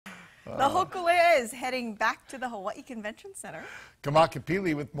The Hōkūleʻa is heading back to the Hawaii Convention Center.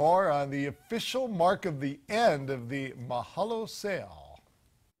 Kamakapili with more on the official mark of the end of the Mahalo sale.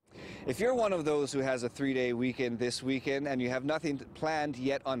 If you're one of those who has a 3-day weekend this weekend and you have nothing planned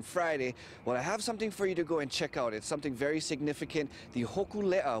yet on Friday, well, I have something for you to go and check out. It's something very significant. The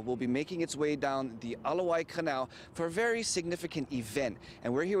Hōkūleʻa will be making its way down the Ala Wai Canal for a very significant event.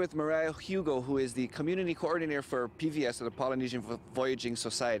 And we're here with Mariah Hugo, who is the community coordinator for PVS, the Polynesian Voyaging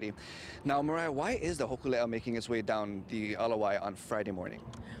Society. Now, Mariah, why is the Hōkūleʻa making its way down the Ala Wai on Friday morning?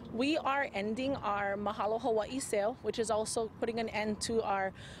 We are ending our Mahalo Hawaii sale, which is also putting an end to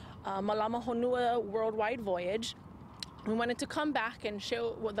our Malama Honua worldwide voyage. We wanted to come back and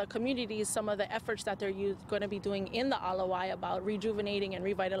show the communities some of the efforts that they're going to be doing in the Ala Wai about rejuvenating and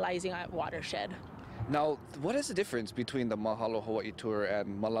revitalizing our watershed. Now, what is the difference between the Mahalo Hawaii tour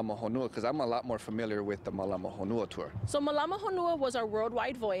and Malama Honua? Because I'm a lot more familiar with the Malama Honua tour. So Malama Honua was our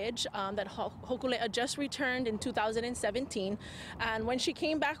worldwide voyage that Hōkūleʻa just returned in 2017. And when she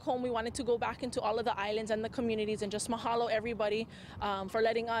came back home, we wanted to go back into all of the islands and the communities and just mahalo everybody for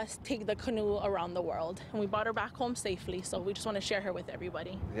letting us take the canoe around the world. And we brought her back home safely, so we just want to share her with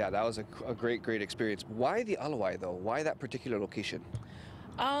everybody. Yeah, that was a great experience. Why the Ala Wai, though? Why that particular location?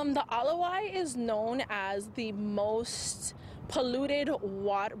 The Ala Wai is known as the most polluted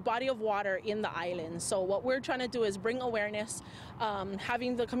body of water in the island. So what we're trying to do is bring awareness,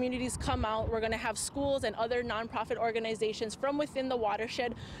 having the communities come out. We're going to have schools and other nonprofit organizations from within the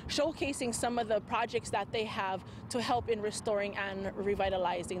watershed showcasing some of the projects that they have to help in restoring and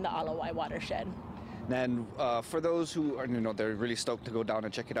revitalizing the Ala Wai watershed. And for those who are, they're really stoked to go down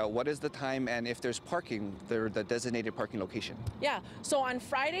and check it out, what is the time, and if there's parking, the designated parking location? Yeah, so on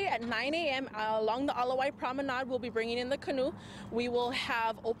Friday at 9 a.m. along the Ala Wai Promenade, we'll be bringing in the canoe. We will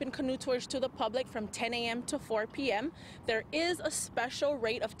have open canoe tours to the public from 10 a.m. to 4 p.m. There is a special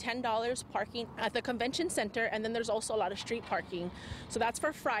rate of $10 parking at the convention center, and then there's also a lot of street parking. So that's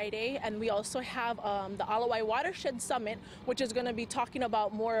for Friday, and we also have the Ala Wai Watershed Summit, which is going to be talking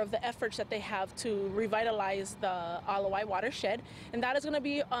about more of the efforts that they have to revitalize the Ala Wai watershed, and that is going to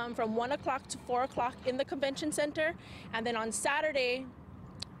be from 1 o'clock to 4 o'clock in the convention center. And then on Saturday,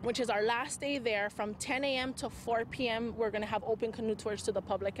 which is our last day there, from 10 a.m. to 4 p.m. we're going to have open canoe tours to the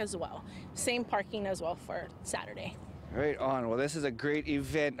public as well. Same parking as well for Saturday. Right on. Well, this is a great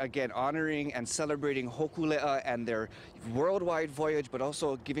event, again, honoring and celebrating Hōkūleʻa and their worldwide voyage, but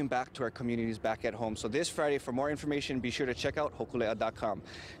also giving back to our communities back at home. So this Friday, for more information, be sure to check out Hōkūleʻa.com.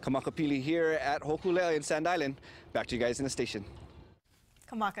 Kamakapili here at Hōkūleʻa in Sand Island. Back to you guys in the station.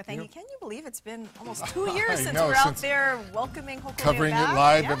 Kamaka, thank you. Can you believe it's been almost 2 years since we were out there welcoming Hōkūleʻa covering back? it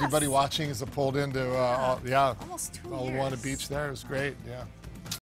live, Yes. everybody watching as it pulled into, almost 2 years. Ala Wai Beach there. It was great, yeah.